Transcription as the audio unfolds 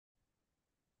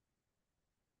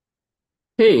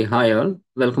Hey, hi all.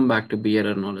 Welcome back to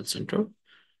BRR Knowledge Center.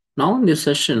 Now in this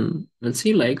session, we'll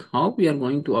see how we are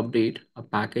going to update a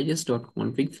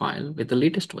packages.config file with the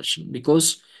latest version.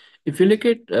 Because if you look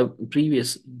at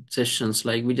previous sessions,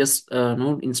 we just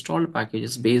installed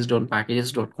packages based on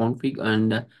packages.config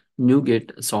and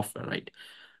NuGet software, right?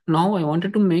 Now I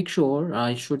wanted to make sure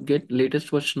I should get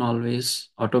latest version always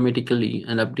automatically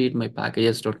and update my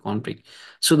packages.config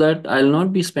so that I'll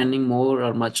not be spending more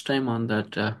or much time on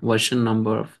that version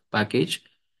number of package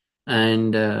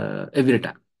and every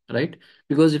time, right?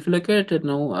 Because if you look at it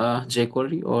now,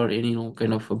 jQuery or any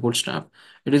kind of a bootstrap,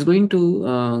 it is going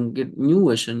to get new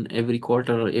version every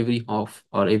quarter or every half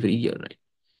or every year, right?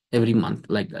 Every month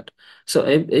like that. So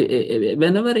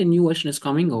whenever a new version is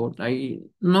coming out, I'll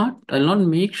not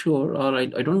make sure, or I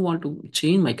don't want to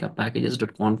change my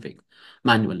packages.config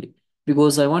manually,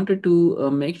 because I wanted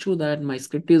to make sure that my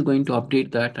script is going to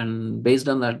update that, and based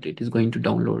on that it is going to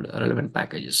download relevant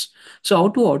packages. So how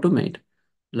to automate,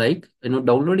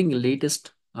 downloading the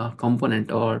latest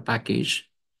component or package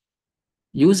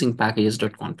using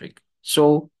packages.config.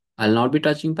 So I'll not be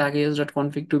touching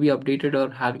packages.config to be updated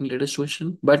or having latest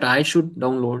version, but I should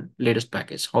download latest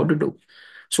package. How to do?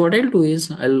 So what I'll do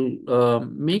is I'll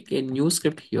make a new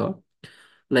script here,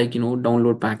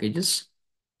 download packages,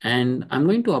 and I'm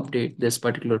going to update this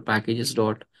particular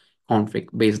packages.config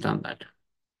based on that.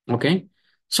 Okay.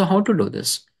 So how to do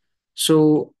this?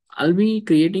 So I'll be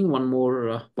creating one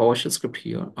more PowerShell script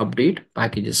here, update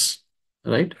packages,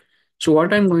 right? So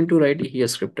what I'm going to write here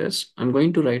script is, I'm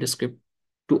going to write a script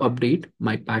to update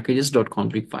my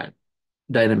packages.config file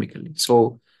dynamically.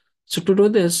 So to do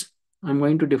this, I'm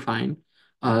going to define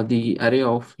the array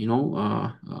of,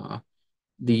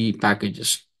 the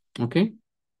packages. Okay.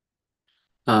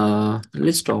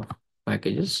 List of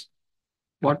packages.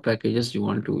 What packages you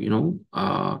want to,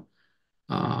 uh,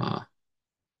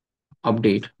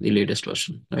 update the latest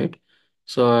version, right?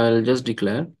 So I'll just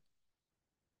declare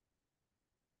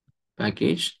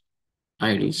package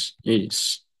IDs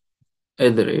is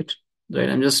at the rate, right?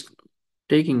 I'm just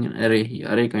taking an array here,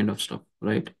 array kind of stuff,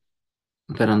 right?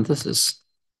 Parenthesis,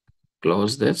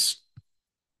 close this.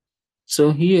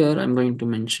 So here I'm going to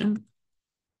mention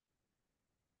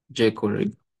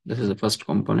jQuery. This is the first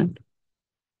component,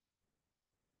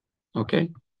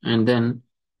 okay? And then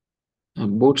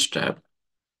Bootstrap,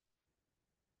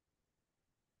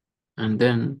 and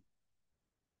then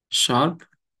Sharp,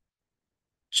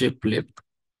 Gyplib.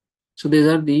 So these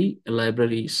are the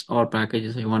libraries or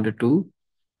packages I wanted to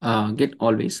get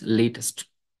always latest,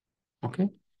 okay?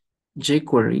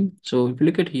 jQuery. So if you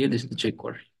look at here, this is the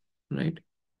jQuery, right?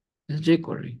 This is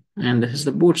jQuery, and this is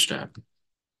the Bootstrap,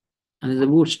 and this is the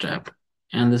Bootstrap,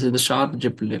 and this is the Sharp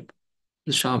Gyplib,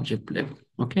 the Sharp Gyplib.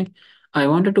 Okay, I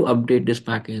wanted to update this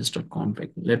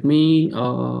package.config. Let me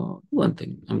one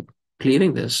thing. I'm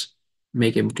clearing this,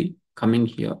 make empty, coming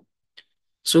here.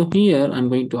 So here I'm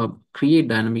going to create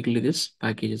dynamically this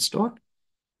packages dot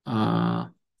uh,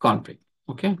 config.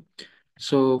 Okay,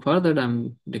 so for that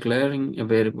I'm declaring a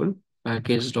variable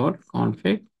package dot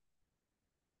config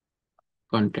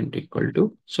content equal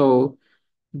to. So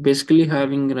basically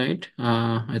having, right,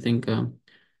 I think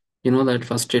that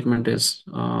first statement is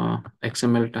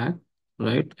XML tag,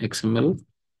 right? XML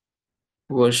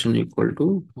version equal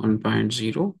to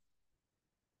 1.0,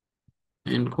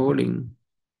 encoding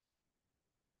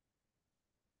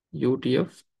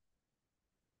UTF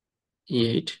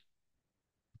 8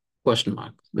 question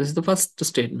mark. This is the first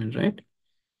statement, right?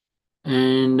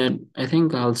 And then I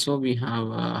think also we have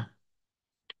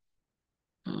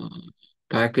uh,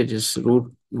 packages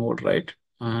root node, right?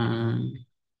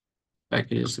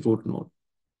 Packages root node.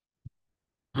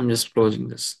 I'm just closing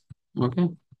this. Okay.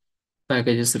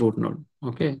 Packages root node.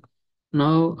 Okay.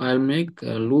 Now I'll make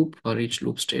a loop for each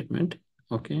loop statement.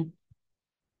 Okay.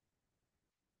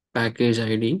 Package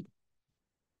ID.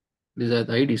 These are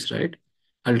the IDs, right?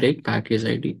 I'll take package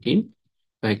ID in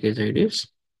package IDs.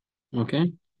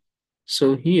 Okay.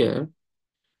 So here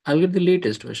I'll get the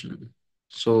latest version.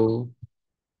 So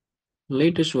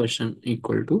latest version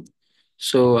equal to.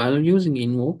 So I'm using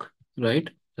invoke, right?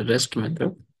 The REST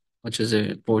method, which is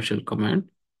a PowerShell command.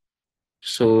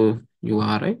 So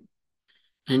URI.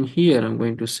 And here I'm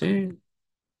going to say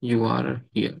URL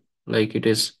here, like it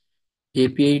is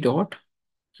API dot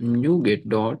NuGet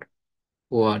dot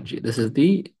org. This is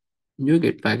the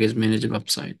NuGet package manager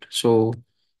website. So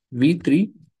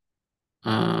V3,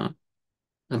 I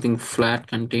think flat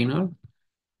container.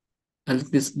 And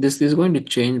this is going to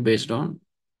change based on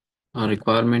a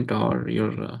requirement or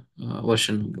your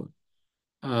version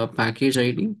number. Package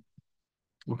ID,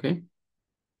 okay,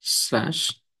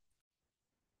 slash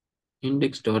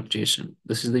index.json.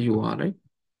 This is the URI.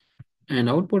 And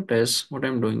output is what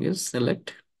I'm doing is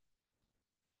select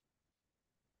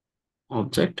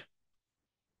object.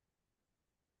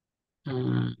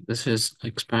 This is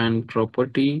expand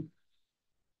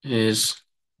is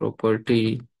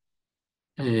property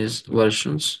is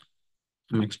versions.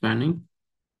 I'm expanding.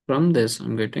 From this,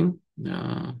 I'm getting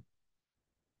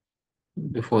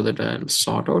before that I'll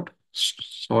sort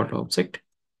object.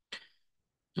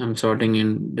 I'm sorting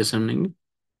in descending.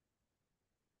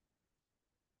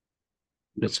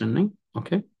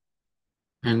 Okay.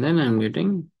 And then I'm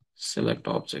getting select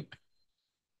object.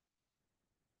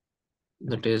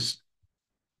 That is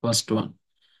first one.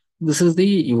 This is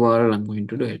the URL I'm going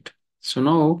to do it. So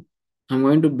now I'm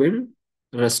going to build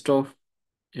rest of,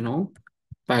 you know,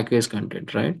 package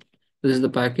content, right? This is the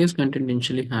package content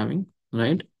initially having,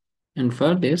 right? And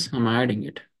for this, I'm adding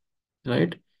it,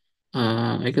 right?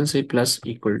 I can say plus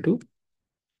equal to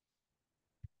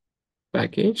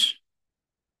package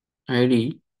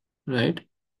ID, right?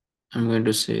 I'm going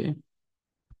to say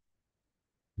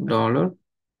dollar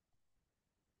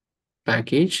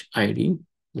package ID.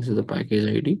 This is the package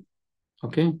ID.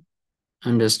 Okay.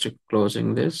 I'm just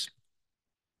closing this.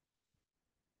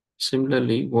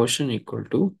 Similarly, version equal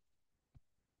to,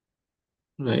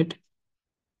 right?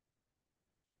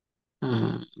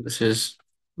 This is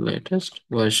latest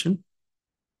version.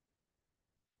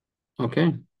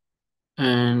 Okay.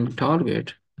 And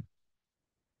target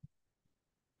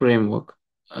framework.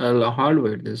 I'll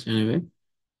hardware this anyway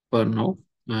for now,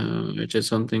 which is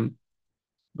something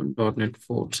 .NET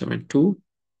 4.7.2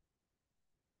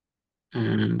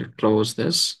 and close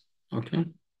this. Okay.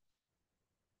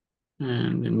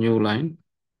 And a new line.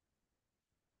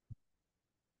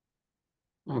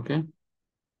 Okay.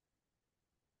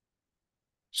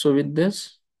 So with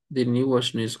this, the new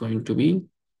version is going to be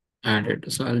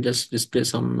added. So I'll just display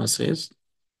some message,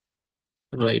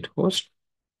 right host,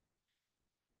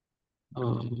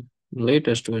 uh,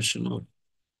 latest version of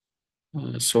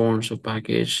so and so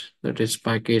package. That is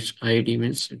package ID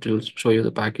means it will show you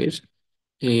the package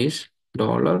is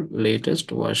dollar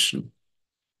latest version.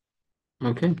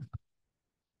 Okay.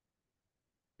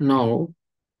 Now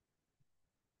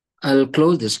I'll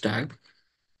close this tag.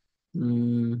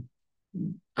 Mm,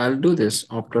 I'll do this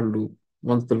after loop.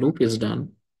 Once the loop is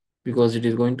done, because it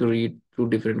is going to read two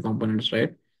different components,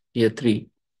 right? Here three.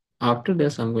 After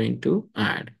this, I'm going to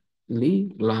add the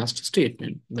last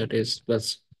statement that is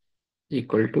plus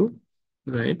equal to,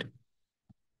 right,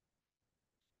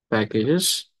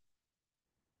 packages.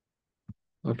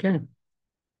 Okay.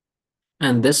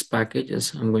 And this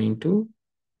packages I'm going to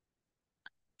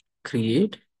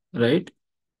create, right,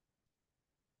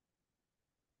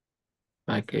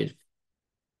 package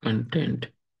content.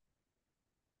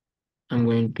 I'm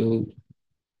going to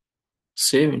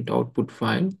save into output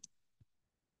file.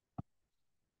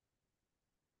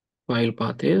 File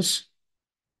path is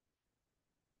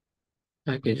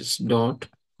packages dot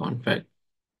config.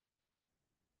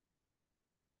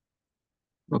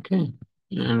 Okay.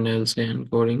 And I'll say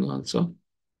encoding also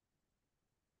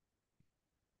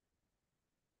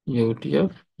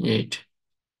UTF-8.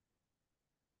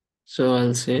 So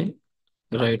I'll say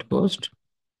write host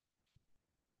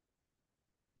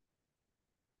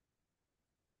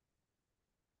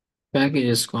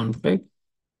packages config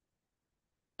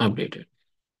updated.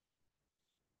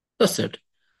 That's it.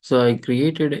 So I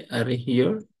created an array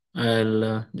here.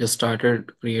 I'll just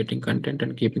started creating content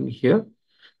and keeping here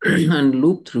and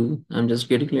loop through. I'm just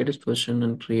getting latest version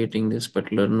and creating this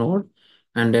particular node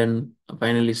and then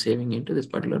finally saving into this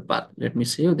particular path. Let me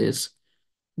save this.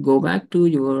 Go back to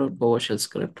your PowerShell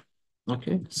script.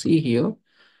 Okay, see here.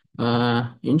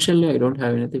 Initially, I don't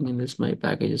have anything in this my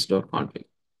packages.config.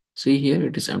 See here,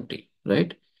 it is empty,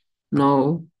 right?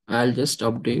 Now I'll just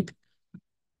update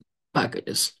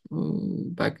packages.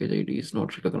 Package ID is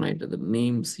not recognized. The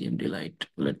name CMD light.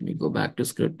 Let me go back to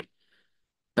script.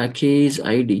 Package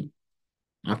ID.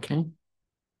 Okay.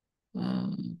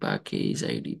 Package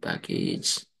ID.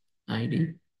 Package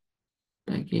ID.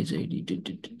 Where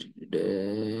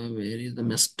is the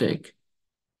mistake?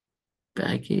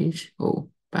 Package. Oh,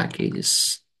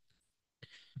 packages.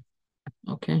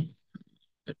 Okay.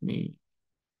 Let me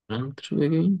run through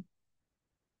again.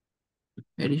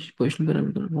 Edit position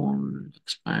parameter one.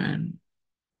 Expand.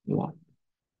 What?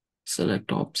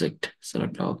 Select object.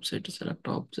 Select object. Select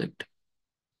object.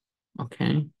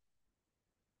 Okay.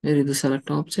 Where is the select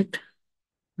object?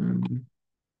 Mm,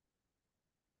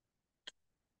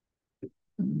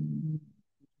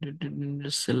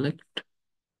 Select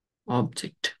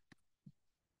object.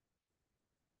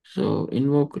 So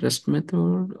invoke REST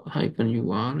method hyphen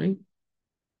URI.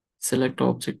 Select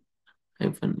object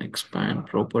hyphen expand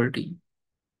property.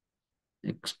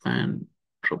 expand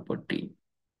property.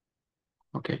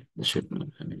 Okay, this should not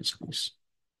have any space.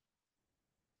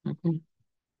 Okay,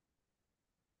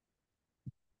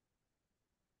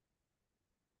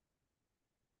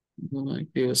 like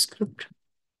your script.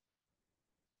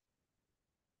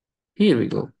 Here we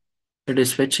go. It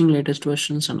is fetching latest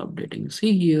versions and updating.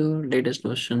 See here, latest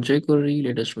version jQuery,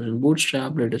 latest version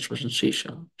Bootstrap, latest version C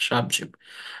Sharp, Sharpship.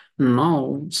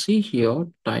 Now, see here,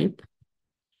 type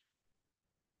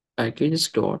packages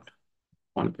dot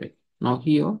config. Now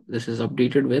here, this is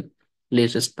updated with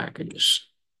latest packages.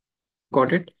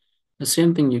 Got it? The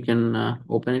same thing, you can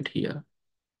open it here,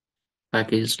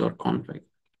 packages dot config.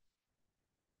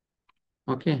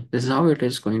 Okay, this is how it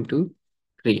is going to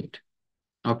create.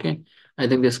 Okay, I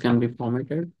think this can be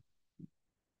formatted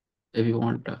if you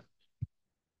want.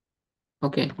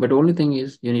 Okay, but the only thing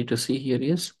is you need to see here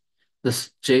is this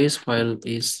JS file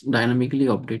is dynamically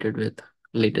updated with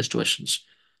latest versions.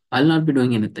 I'll not be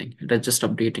doing anything. It is just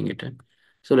updating it.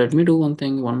 So let me do one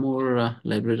thing, one more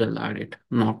library I'll add it,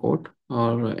 knockout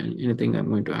or anything I'm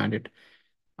going to add it.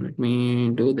 Let me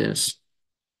do this,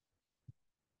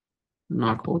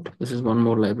 knockout. This is one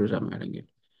more library I'm adding it.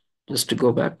 Just to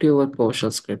go back to your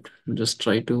PowerShell script, just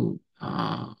try to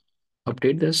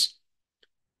update this.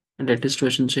 And latest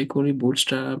version jQuery,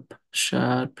 Bootstrap,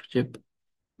 Sharp, Zip,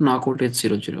 knockout is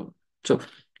 0, 0. So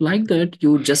like that,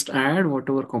 you just add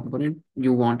whatever component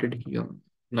you wanted here.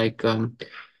 Like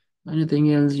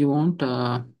anything else you want,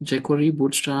 jQuery,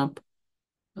 Bootstrap,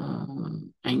 uh,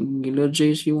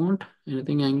 AngularJS you want,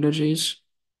 anything AngularJS.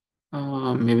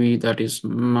 Maybe that is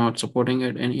not supporting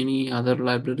it, and any other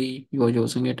library you are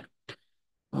using it,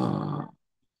 uh,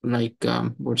 like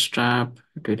Bootstrap,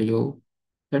 Video.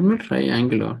 Let me try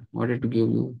Angular. What did it give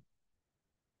you?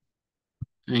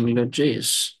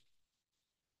 AngularJS.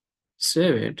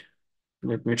 Save it.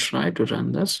 Let me try to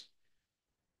run this.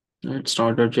 Let's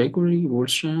start our jQuery,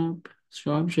 Bootstrap,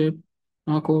 Sharpshape,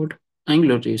 Knockout,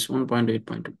 AngularJS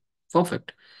 1.8.2.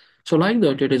 Perfect. So like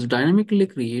that, it is dynamically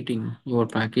creating your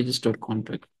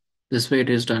packages.config. This way it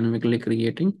is dynamically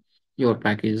creating your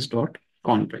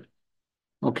packages.config.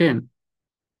 Okay.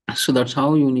 So that's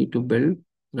how you need to build,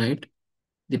 right?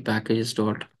 The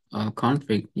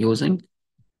packages.config using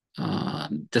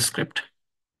the script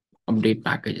update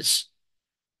packages.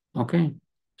 Okay.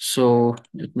 So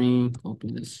let me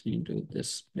copy this into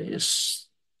this place.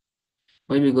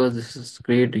 Why? Because this is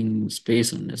creating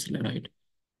space unnecessarily, right?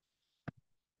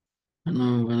 And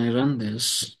now when I run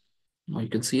this, now you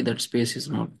can see that space is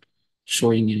not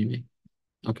showing anyway.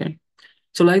 Okay.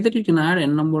 So like that, you can add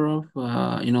n number of,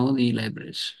 the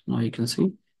libraries. Now you can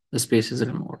see the space is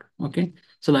removed. Okay.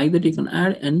 So like that, you can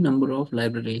add n number of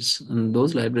libraries and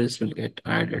those libraries will get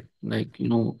added. Like,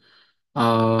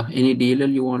 any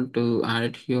DLL you want to add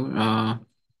it here.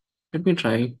 Let me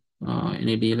try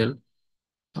any DLL.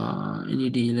 Any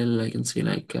DLL I can see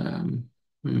like,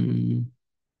 mm,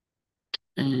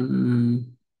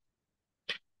 and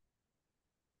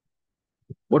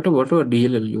whatever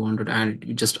DLL you wanted to add,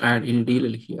 you just add any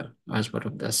DLL here as part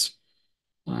of this.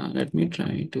 Let me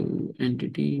try to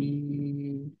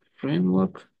entity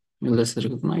framework. Will this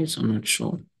recognize? I'm not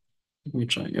sure. Let me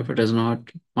try. If it is not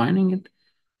finding it,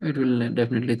 it will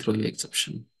definitely throw you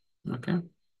exception. Okay.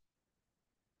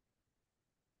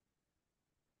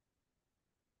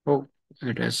 Oh,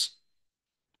 it is.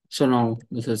 So now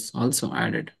this is also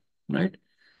added, right?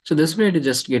 So this way it is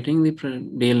just getting the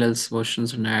DLL's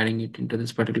versions and adding it into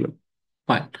this particular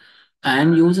file.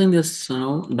 And using this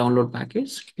download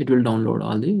package, it will download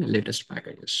all the latest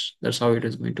packages. That's how it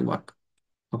is going to work.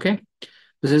 Okay.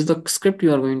 This is the script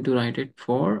you are going to write it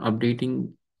for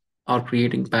updating or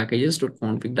creating packages to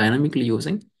config dynamically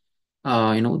using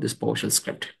this PowerShell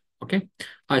script. Okay.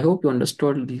 I hope you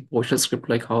understood the PowerShell script,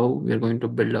 like how we are going to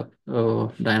build up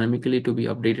dynamically to be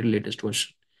updated latest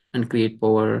version and create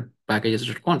power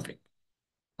packages.config.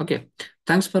 Okay.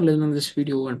 Thanks for listening to this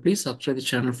video and please subscribe the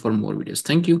channel for more videos.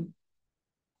 Thank you.